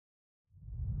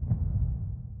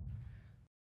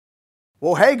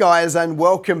Well, hey guys, and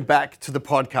welcome back to the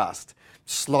podcast.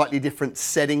 Slightly different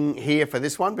setting here for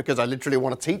this one because I literally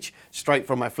want to teach straight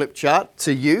from my flip chart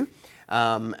to you.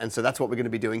 And so that's what we're going to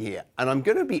be doing here. And I'm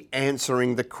going to be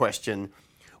answering the question,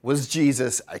 was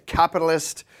Jesus a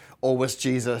capitalist or was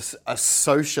Jesus a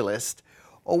socialist?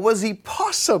 Or was he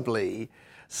possibly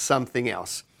something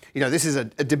else? You know, this is a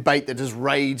debate that has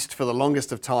raged for the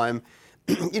longest of time.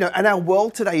 And our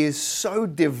world today is so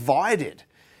divided.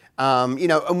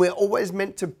 And we're always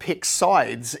meant to pick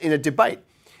sides in a debate.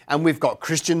 And we've got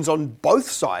Christians on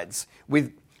both sides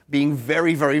with being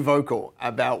very, very vocal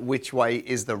about which way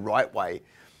is the right way.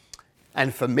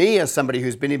 And for me, as somebody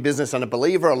who's been in business and a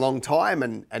believer a long time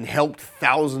and helped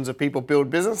thousands of people build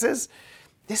businesses,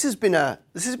 this has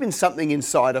been something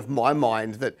inside of my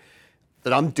mind that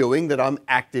I'm doing, that I'm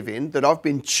active in, that I've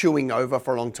been chewing over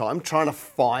for a long time, trying to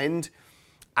find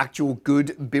actual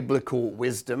good biblical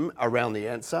wisdom around the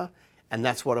answer. And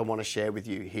that's what I want to share with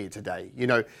you here today.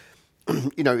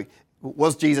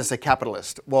 Was Jesus a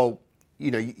capitalist? Well,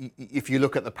 if you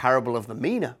look at the parable of the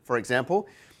mina, for example,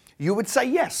 you would say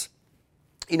yes.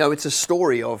 It's a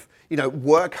story of,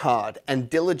 work hard and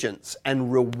diligence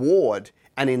and reward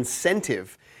and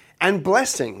incentive and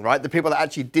blessing, right? The people that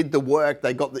actually did the work,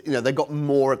 they got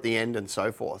more at the end and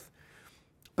so forth.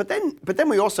 But then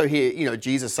we also hear,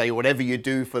 Jesus say, whatever you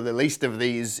do for the least of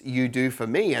these, you do for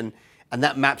me. And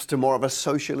that maps to more of a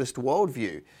socialist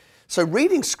worldview. So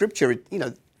reading scripture,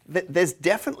 there's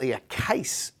definitely a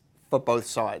case for both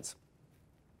sides.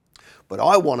 But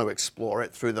I want to explore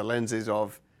it through the lenses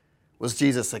of, was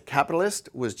Jesus a capitalist?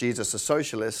 Was Jesus a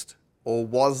socialist? Or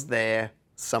was there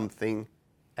something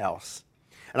else?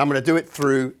 And I'm going to do it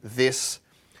through this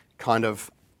kind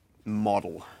of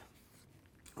model.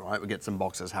 All right, we get some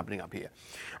boxes happening up here.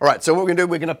 All right, so what we're going to do,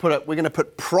 we're going to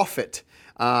put profit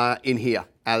in here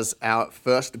as our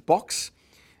first box.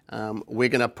 We're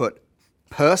going to put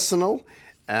personal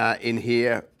in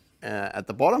here at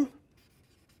the bottom.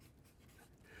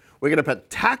 We're going to put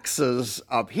taxes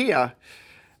up here,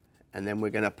 and then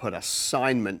we're going to put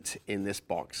assignment in this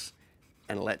box.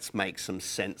 And let's make some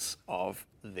sense of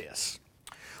this.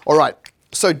 All right,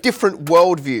 so different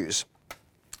worldviews.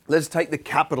 Let's take the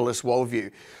capitalist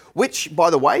worldview, which, by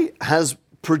the way, has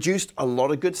produced a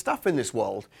lot of good stuff in this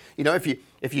world. If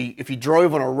you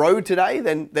drove on a road today,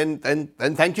 then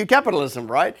thank you capitalism,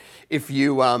 right? If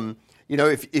you're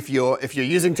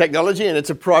using technology and it's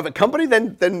a private company,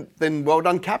 then well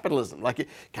done capitalism.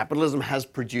 Capitalism has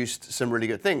produced some really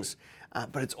good things,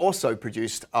 but it's also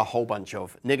produced a whole bunch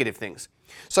of negative things.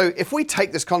 So if we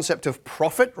take this concept of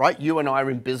profit, right? You and I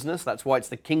are in business. That's why it's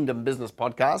the Kingdom Business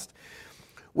Podcast.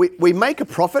 We make a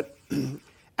profit,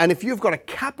 and if you've got a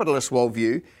capitalist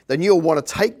worldview, then you'll want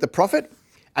to take the profit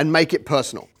and make it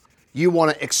personal. You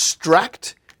want to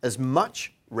extract as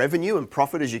much revenue and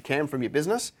profit as you can from your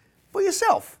business for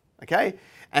yourself, okay?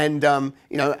 And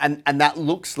that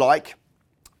looks like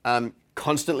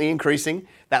constantly increasing.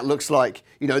 That looks like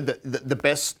the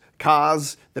best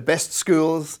cars, the best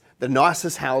schools, the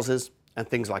nicest houses, and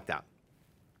things like that.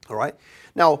 All right.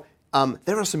 Now,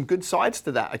 there are some good sides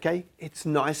to that, okay? It's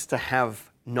nice to have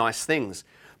nice things.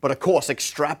 But of course,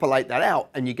 extrapolate that out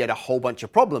and you get a whole bunch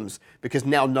of problems because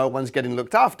now no one's getting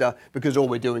looked after because all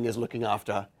we're doing is looking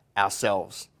after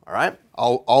ourselves, all right?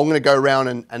 I'm going to go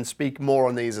around and speak more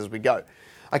on these as we go.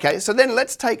 Okay, so then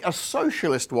let's take a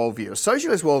socialist worldview. A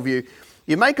socialist worldview,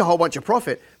 you make a whole bunch of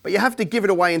profit, but you have to give it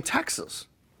away in taxes,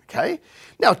 okay?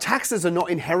 Now, taxes are not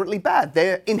inherently bad.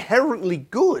 They're inherently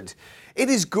good. It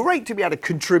is great to be able to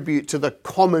contribute to the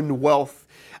commonwealth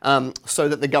so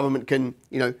that the government can,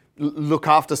 look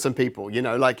after some people,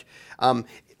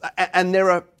 and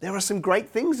there are some great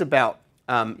things about,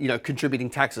 contributing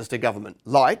taxes to government.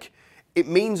 Like, it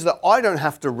means that I don't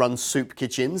have to run soup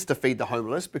kitchens to feed the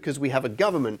homeless because we have a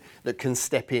government that can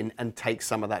step in and take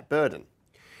some of that burden.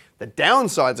 The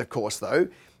downsides, of course, though,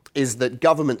 is that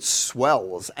government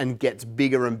swells and gets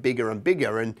bigger and bigger and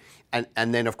bigger. And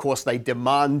then, of course, they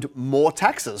demand more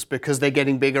taxes because they're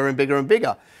getting bigger and bigger and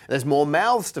bigger. There's more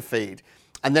mouths to feed.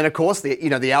 And then, of course,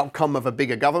 the outcome of a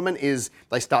bigger government is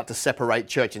they start to separate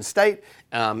church and state.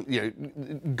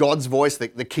 God's voice,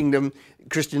 the kingdom,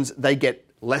 Christians, they get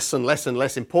less and less and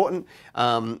less important.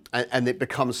 And it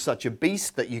becomes such a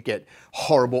beast that you get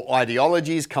horrible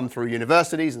ideologies come through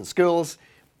universities and schools.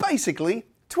 Basically,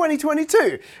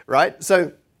 2022, right?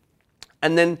 So,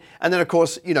 and then of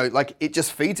course, it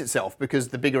just feeds itself because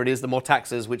the bigger it is, the more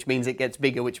taxes, which means it gets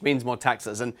bigger, which means more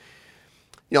taxes. And,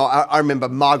 I remember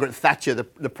Margaret Thatcher,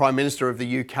 the Prime Minister of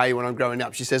the UK when I'm growing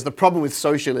up, she says the problem with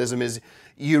socialism is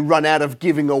you run out of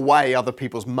giving away other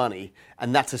people's money.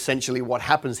 And that's essentially what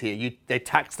happens here. They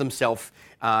tax themselves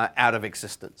out of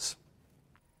existence.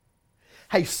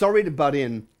 Hey, sorry to butt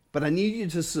in, but I need you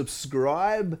to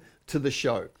subscribe to the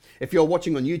show. If you're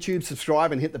watching on YouTube,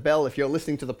 subscribe and hit the bell. If you're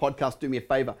listening to the podcast, do me a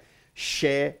favor,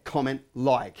 share, comment,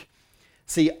 like.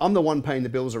 See, I'm the one paying the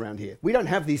bills around here. We don't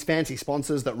have these fancy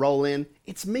sponsors that roll in.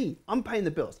 It's me. I'm paying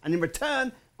the bills. And in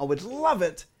return, I would love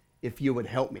it if you would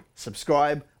help me.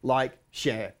 Subscribe, like,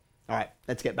 share. All right,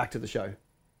 let's get back to the show.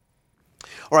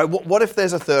 All right, what if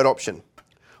there's a third option?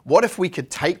 What if we could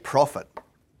take profit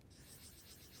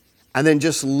and then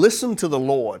just listen to the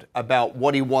Lord about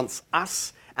what he wants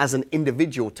us as an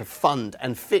individual to fund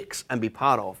and fix and be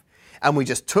part of? And we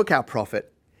just took our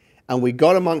profit and we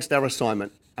got amongst our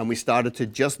assignment and we started to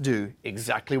just do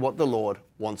exactly what the Lord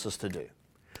wants us to do.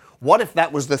 What if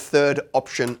that was the third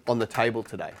option on the table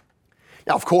today?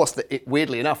 Now, of course,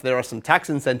 weirdly enough, there are some tax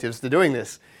incentives to doing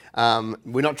this.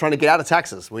 We're not trying to get out of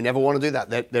taxes. We never want to do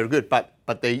that. They're good,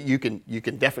 but you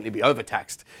can definitely be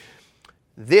overtaxed.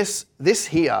 This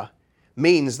here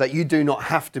means that you do not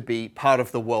have to be part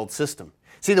of the world system.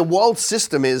 See, the world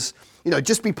system is,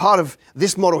 just be part of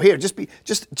this model here.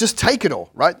 Just take it all,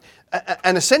 right?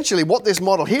 And essentially what this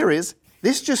model here is,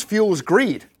 this just fuels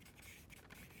greed.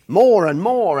 More and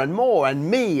more and more,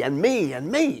 and me and me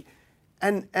and me.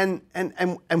 And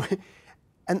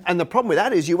the problem with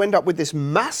that is you end up with this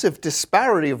massive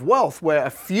disparity of wealth where a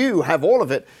few have all of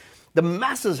it, the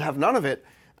masses have none of it,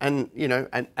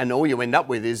 and all you end up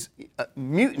with is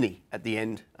mutiny at the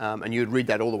end. And you'd read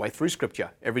that all the way through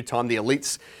Scripture. Every time the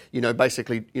elites,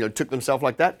 basically took themselves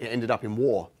like that, it ended up in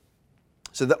war.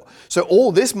 So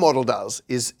all this model does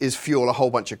is fuel a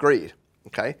whole bunch of greed.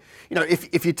 Okay,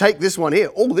 if you take this one here,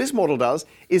 all this model does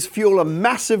is fuel a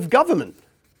massive government.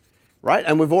 Right?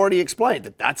 And we've already explained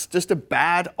that that's just a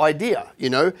bad idea.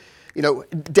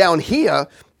 Down here,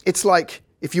 it's like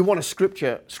if you want a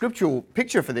scriptural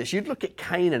picture for this, you'd look at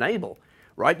Cain and Abel,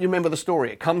 right? You remember the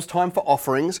story. It comes time for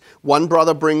offerings. One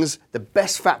brother brings the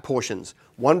best fat portions.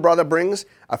 One brother brings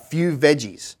a few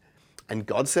veggies. And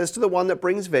God says to the one that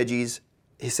brings veggies,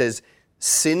 he says,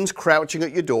 sin's crouching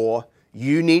at your door.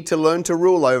 You need to learn to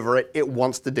rule over it. It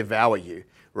wants to devour you,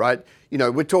 right?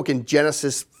 We're talking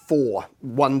Genesis 4,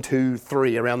 1, 2,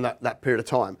 3, around that period of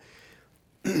time.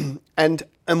 And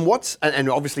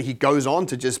obviously he goes on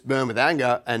to just burn with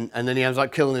anger and then he ends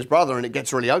up killing his brother and it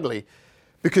gets really ugly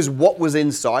because what was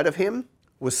inside of him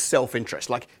was self-interest,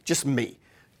 like just me.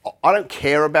 I don't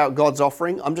care about God's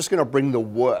offering. I'm just going to bring the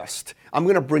worst. I'm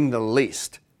going to bring the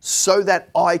least so that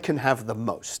I can have the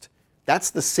most.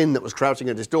 That's the sin that was crouching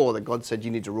at his door that God said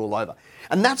you need to rule over.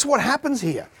 And that's what happens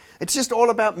here. It's just all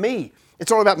about me.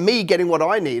 It's all about me getting what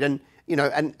I need. And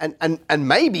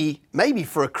maybe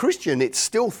for a Christian, it's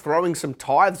still throwing some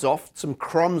tithes off, some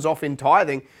crumbs off in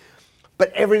tithing,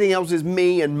 but everything else is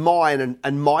me and mine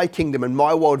and my kingdom and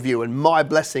my worldview and my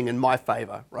blessing and my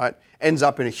favor, right? Ends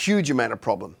up in a huge amount of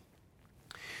problem.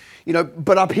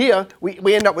 But up here,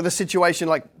 we end up with a situation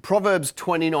like Proverbs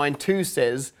 29:2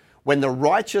 says, when the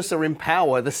righteous are in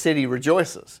power, the city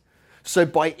rejoices. So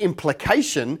by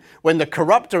implication, when the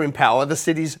corrupt are in power, the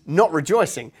city's not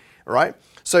rejoicing, right?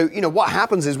 So, what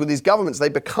happens is with these governments, they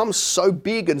become so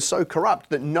big and so corrupt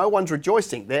that no one's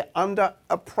rejoicing. They're under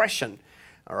oppression,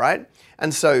 all right?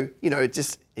 And so,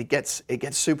 it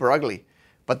gets super ugly.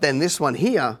 But then this one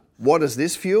here, what does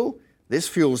this fuel? This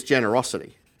fuels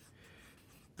generosity.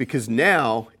 Because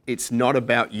now it's not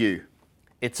about you.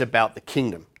 It's about the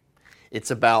kingdom. It's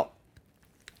about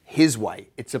his way.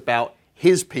 It's about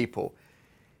his people.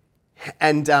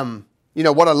 And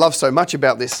what I love so much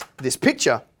about this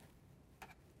picture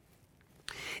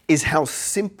is how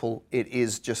simple it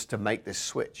is just to make this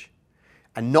switch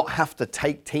and not have to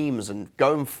take teams and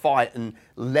go and fight and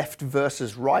left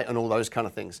versus right and all those kind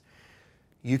of things.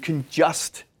 You can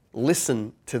just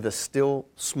listen to the still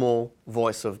small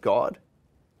voice of God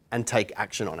and take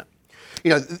action on it.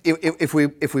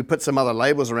 If we put some other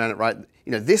labels around it, right?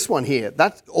 This one here,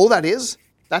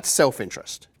 that's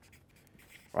self-interest,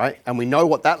 right? And we know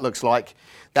what that looks like.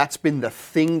 That's been the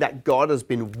thing that God has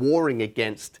been warring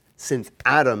against since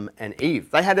Adam and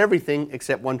Eve. They had everything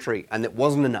except one tree, and it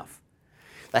wasn't enough.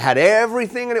 They had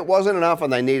everything and it wasn't enough,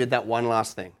 and they needed that one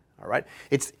last thing. All right.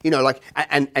 It's,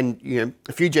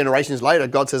 a few generations later,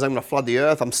 God says, I'm going to flood the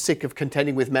earth. I'm sick of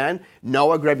contending with man.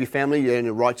 Noah, grab your family and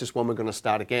a righteous one, we're going to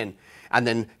start again. And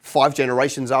then 5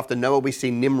 generations after Noah, we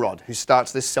see Nimrod, who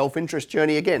starts this self-interest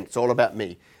journey again. It's all about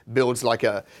me. Builds like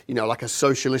a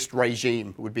socialist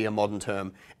regime would be a modern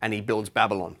term, and he builds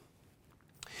Babylon.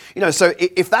 So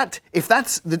if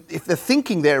the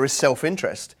thinking there is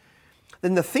self-interest,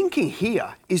 then the thinking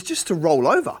here is just to roll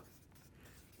over,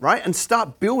 right? And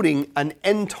start building an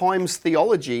end times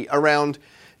theology around,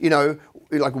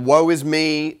 like, woe is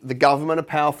me, the government are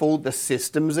powerful, the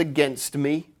system's against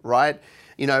me, right?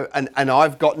 And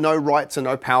I've got no rights and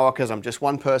no power because I'm just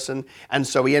one person. And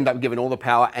so we end up giving all the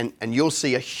power, and you'll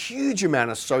see a huge amount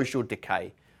of social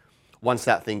decay once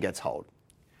that thing gets hold.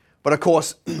 But of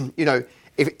course,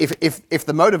 if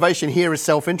the motivation here is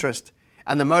self-interest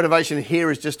and the motivation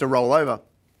here is just to roll over,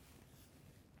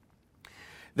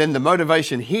 then the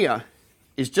motivation here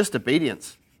is just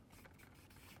obedience.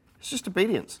 It's just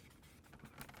obedience.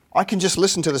 I can just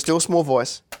listen to the still small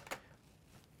voice,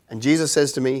 and Jesus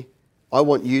says to me, I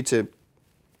want you to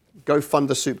go fund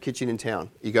the soup kitchen in town.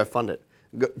 You go fund it.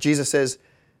 Jesus says,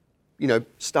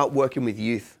 start working with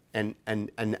youth and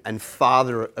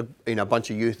father a bunch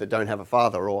of youth that don't have a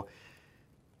father, or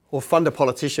fund a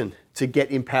politician to get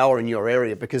in power in your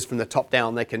area because from the top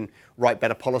down they can write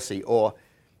better policy, or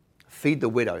feed the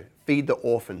widow, feed the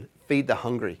orphan, feed the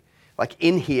hungry. Like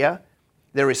in here,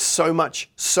 there is so much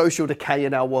social decay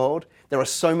in our world. There are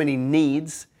so many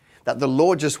needs that the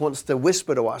Lord just wants to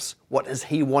whisper to us, what does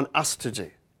He want us to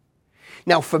do?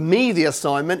 Now, for me, the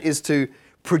assignment is to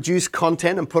produce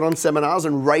content and put on seminars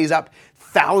and raise up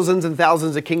thousands and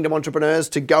thousands of kingdom entrepreneurs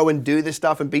to go and do this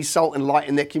stuff and be salt and light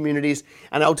in their communities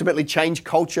and ultimately change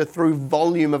culture through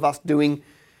volume of us doing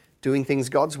things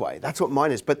God's way. That's what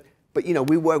mine is. But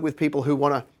we work with people who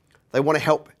want to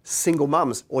help single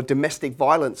mums, or domestic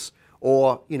violence,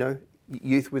 or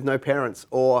youth with no parents,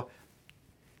 or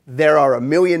there are a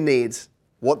million needs.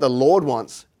 What the Lord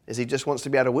wants is He just wants to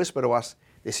be able to whisper to us,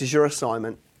 this is your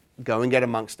assignment, go and get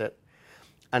amongst it.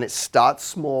 And it starts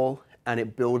small and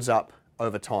it builds up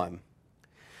over time.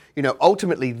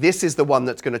 Ultimately, this is the one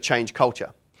that's going to change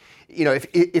culture.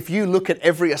 If you look at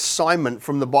every assignment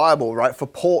from the Bible, right, for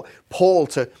Paul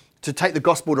to take the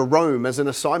gospel to Rome as an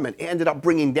assignment, it ended up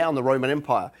bringing down the Roman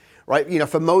Empire. Right?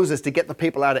 For Moses to get the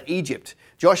people out of Egypt,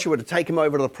 Joshua to take him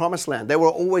over to the promised land. They were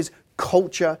always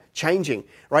culture changing,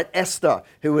 right? Esther,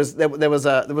 there was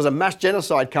a mass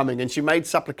genocide coming and she made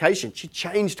supplication. She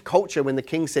changed culture when the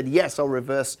king said, yes, I'll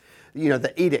reverse,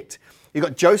 the edict. You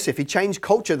got Joseph, he changed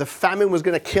culture. The famine was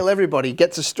going to kill everybody. He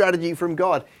gets a strategy from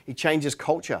God. He changes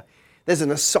culture. There's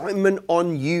an assignment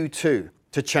on you too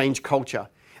to change culture,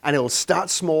 and it'll start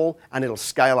small and it'll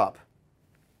scale up.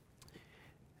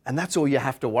 And that's all you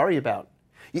have to worry about.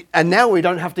 And now we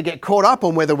don't have to get caught up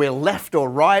on whether we're left or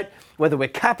right, whether we're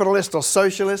capitalist or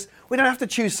socialist. We don't have to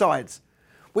choose sides.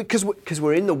 Because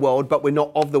we're in the world, but we're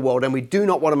not of the world. And we do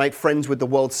not want to make friends with the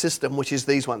world system, which is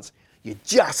these ones. You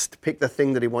just pick the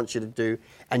thing that He wants you to do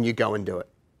and you go and do it.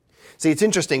 See, it's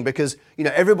interesting because,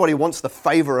 everybody wants the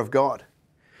favor of God.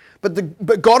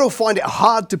 But God will find it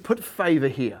hard to put favor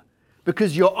here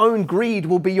because your own greed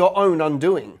will be your own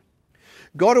undoing.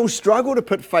 God will struggle to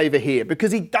put favor here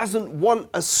because He doesn't want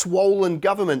a swollen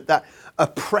government that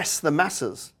oppress the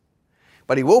masses.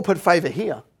 But He will put favor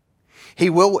here. He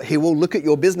will look at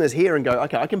your business here and go,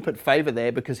 okay, I can put favor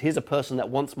there because here's a person that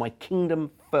wants my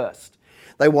kingdom first.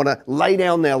 They want to lay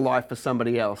down their life for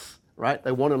somebody else, right?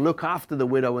 They want to look after the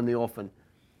widow and the orphan.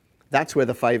 That's where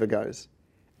the favor goes.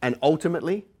 And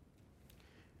ultimately,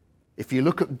 if you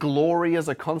look at glory as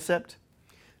a concept,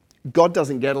 God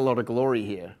doesn't get a lot of glory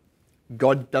here.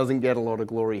 God doesn't get a lot of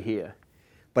glory here,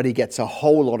 but He gets a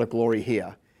whole lot of glory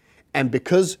here. And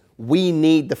because we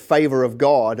need the favor of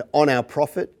God on our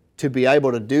prophet to be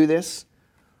able to do this,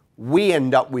 we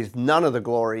end up with none of the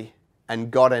glory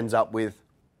and God ends up with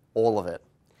all of it.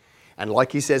 And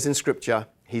like He says in Scripture,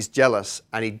 He's jealous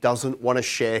and He doesn't want to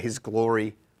share His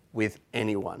glory with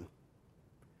anyone.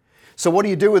 So what do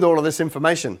you do with all of this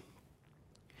information?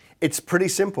 It's pretty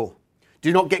simple.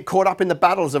 Do not get caught up in the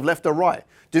battles of left or right.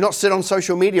 Do not sit on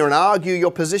social media and argue your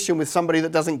position with somebody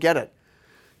that doesn't get it.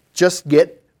 Just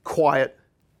get quiet,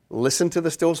 listen to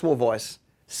the still small voice,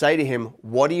 say to Him,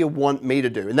 what do you want me to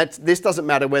do? And this doesn't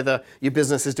matter whether your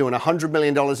business is doing $100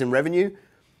 million in revenue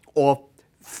or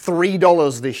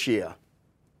 $3 this year,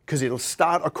 because it'll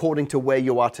start according to where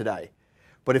you are today.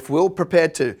 But if we're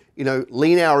prepared to,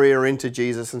 lean our ear into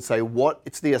Jesus and say,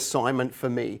 it's the assignment for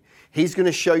me? He's going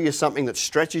to show you something that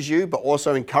stretches you, but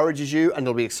also encourages you, and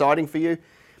it'll be exciting for you.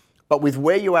 But with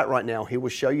where you're at right now, He will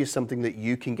show you something that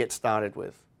you can get started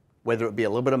with. Whether it be a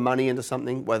little bit of money into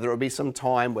something, whether it be some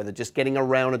time, whether just getting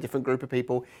around a different group of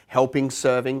people, helping,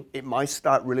 serving. It might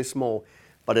start really small,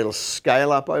 but it'll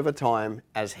scale up over time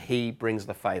as He brings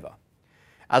the favor.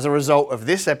 As a result of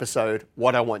this episode,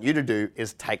 what I want you to do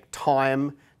is take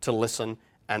time to listen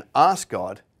and ask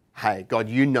God, hey, God,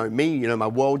 you know me, you know my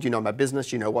world, you know my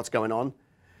business, you know what's going on.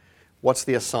 What's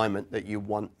the assignment that you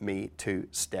want me to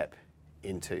step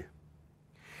into.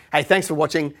 Hey, thanks for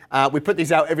watching. We put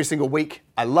these out every single week.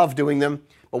 I love doing them.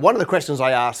 But one of the questions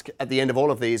I ask at the end of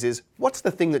all of these is, what's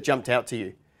the thing that jumped out to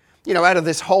you? You know, out of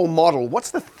this whole model,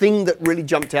 what's the thing that really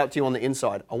jumped out to you on the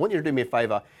inside? I want you to do me a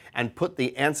favor and put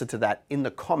the answer to that in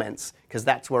the comments, because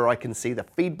that's where I can see the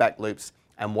feedback loops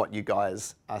and what you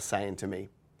guys are saying to me.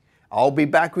 I'll be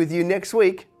back with you next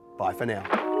week. Bye for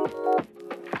now.